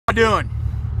How you doing?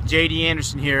 JD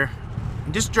Anderson here.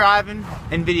 I'm just driving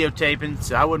and videotaping,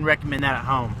 so I wouldn't recommend that at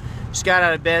home. Just got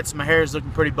out of bed, so my hair is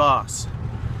looking pretty boss.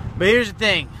 But here's the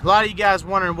thing, a lot of you guys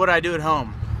wondering what I do at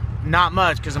home. Not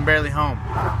much, because I'm barely home.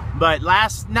 But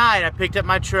last night I picked up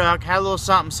my truck, had a little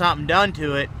something done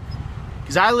to it,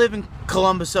 because I live in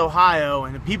Columbus, Ohio,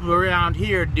 and the people around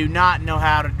here do not know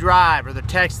how to drive, or they're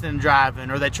texting and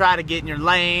driving, or they try to get in your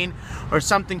lane, or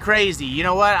something crazy. You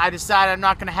know what? I decided I'm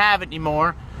not going to have it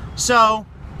anymore. So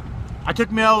I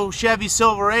took my old Chevy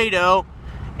Silverado,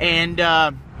 and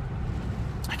I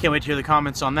can't wait to hear the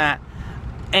comments on that.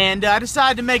 And I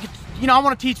decided to make it, you know, I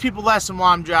want to teach people a lesson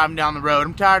while I'm driving down the road.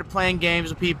 I'm tired of playing games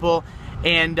with people.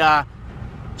 And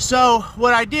so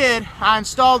what I did, I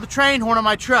installed the train horn on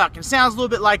my truck. It sounds a little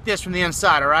bit like this from the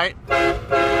inside, alright?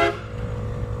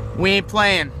 We ain't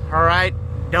playing, alright?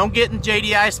 Don't get in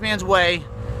JD Iceman's way,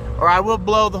 or I will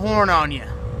blow the horn on you.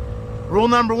 Rule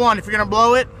number one, if you're going to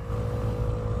blow it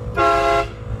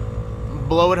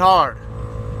hard.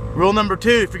 Rule number two,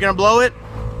 if you're going to blow it,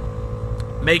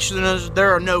 make sure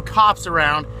there are no cops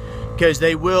around, because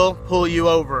they will pull you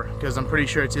over, because I'm pretty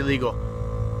sure it's illegal.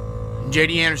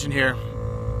 JD Anderson here.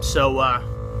 So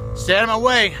stay out of my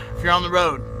way if you're on the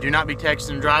road. Do not be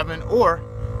texting and driving, or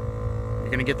you're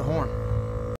going to get the horn.